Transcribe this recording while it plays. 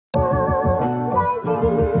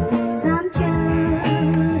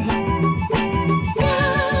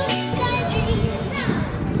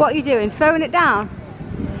What are you doing? Throwing it down?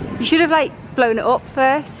 You should have like blown it up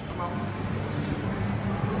first.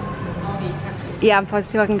 Yeah, I'm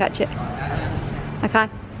positive I can catch it. I can.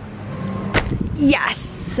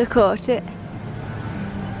 Yes, I caught it.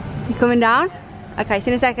 You coming down? Okay, see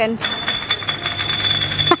you in a second.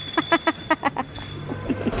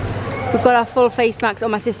 We've got our full face mask, or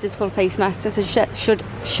my sister's full face mask, so should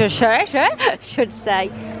say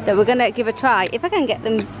that we're gonna give a try. If I can get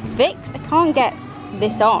them fixed, I can't get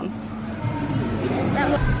this on.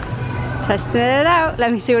 Testing it out.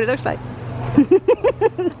 Let me see what it looks like.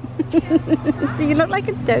 So you look like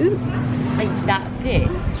a dope. Like that bit,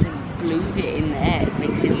 the blue bit in there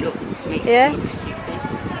makes it look stupid.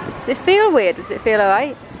 Does it feel weird? Does it feel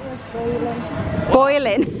alright? Boiling.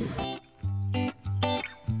 Boiling.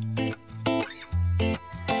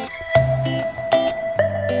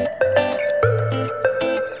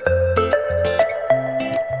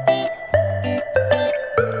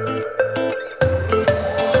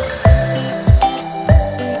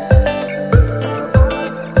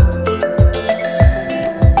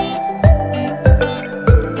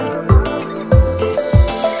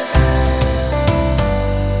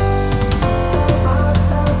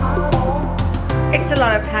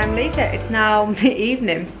 Later, it's now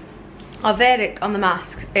mid-evening. Our verdict on the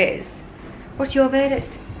masks is, what's your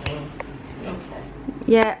verdict?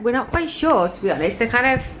 Yeah, we're not quite sure, to be honest. They're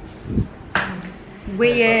kind of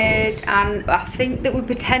weird, and I think that we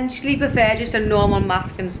potentially prefer just a normal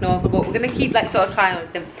mask and snorkel, but we're gonna keep like sort of trying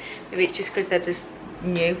with them. Maybe it's just because they're just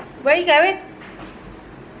new. Where are you going?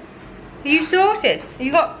 Are you sorted? Have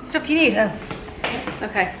you got stuff you need? Oh,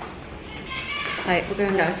 okay. Right, we're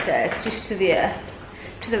going downstairs just to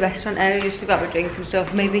the restaurant area just to grab a drink and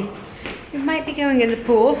stuff. Maybe we might be going in the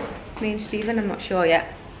pool, me and Stephen, I'm not sure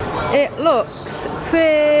yet. It looks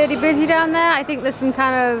pretty busy down there. I think there's some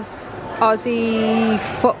kind of Aussie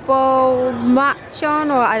football match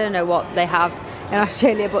on, or I don't know what they have in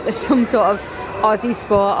Australia, but there's some sort of Aussie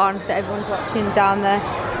sport on that everyone's watching down there.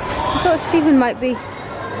 I thought Stephen might be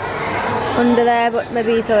under there, but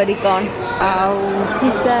maybe he's already gone. Oh,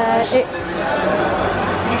 he's there.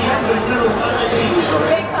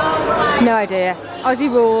 No idea. Aussie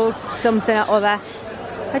rules, something or other.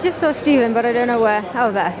 I just saw Stephen, but I don't know where.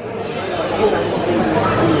 Oh, there.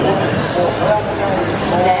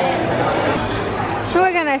 So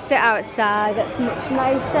we're gonna sit outside. That's much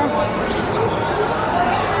nicer.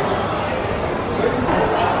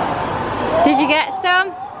 Did you get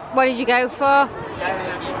some? What did you go for?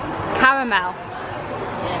 Caramel.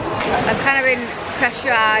 I'm kind of been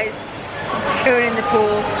pressurised to go in the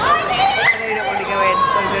pool. I really don't want to go in,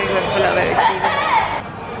 but I'm going to go in for a little bit with Stephen.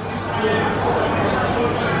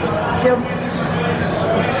 Jump.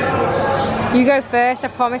 You go first, I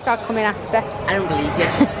promise I'll come in after. I don't believe you.